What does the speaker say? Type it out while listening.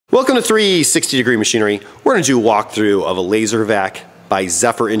Welcome to 360 Degree Machinery. We're going to do a walkthrough of a Lazervac by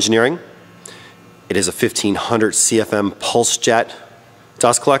Zephyr Engineering. It is a 1500 CFM pulse jet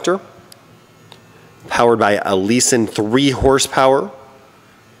dust collector, powered by a Leeson 3 horsepower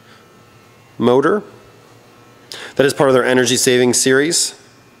motor. That is part of their energy saving series.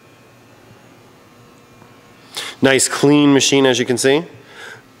 Nice clean machine, as you can see.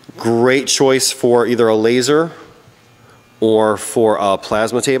 Great choice for either a laser or for a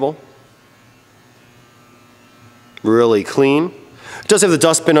plasma table. Really clean. It does have the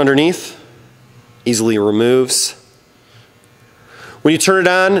dust bin underneath. Easily removes. When you turn it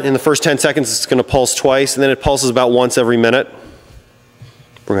on, in the first 10 seconds it's going to pulse twice, and then it pulses about once every minute. We're going to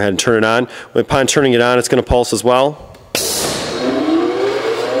go ahead and turn it on. Upon turning it on, it's going to pulse as well.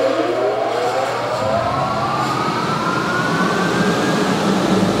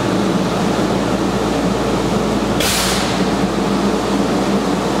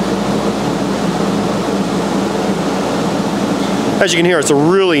 As you can hear, it's a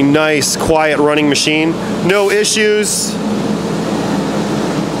really nice, quiet running machine. No issues.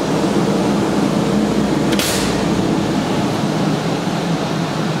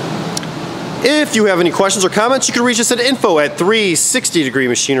 If you have any questions or comments, you can reach us at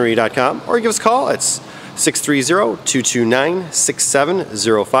info@360degreemachinery.com or give us a call at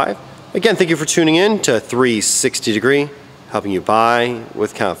 630-229-6705. Again, thank you for tuning in to 360 Degree, helping you buy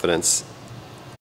with confidence.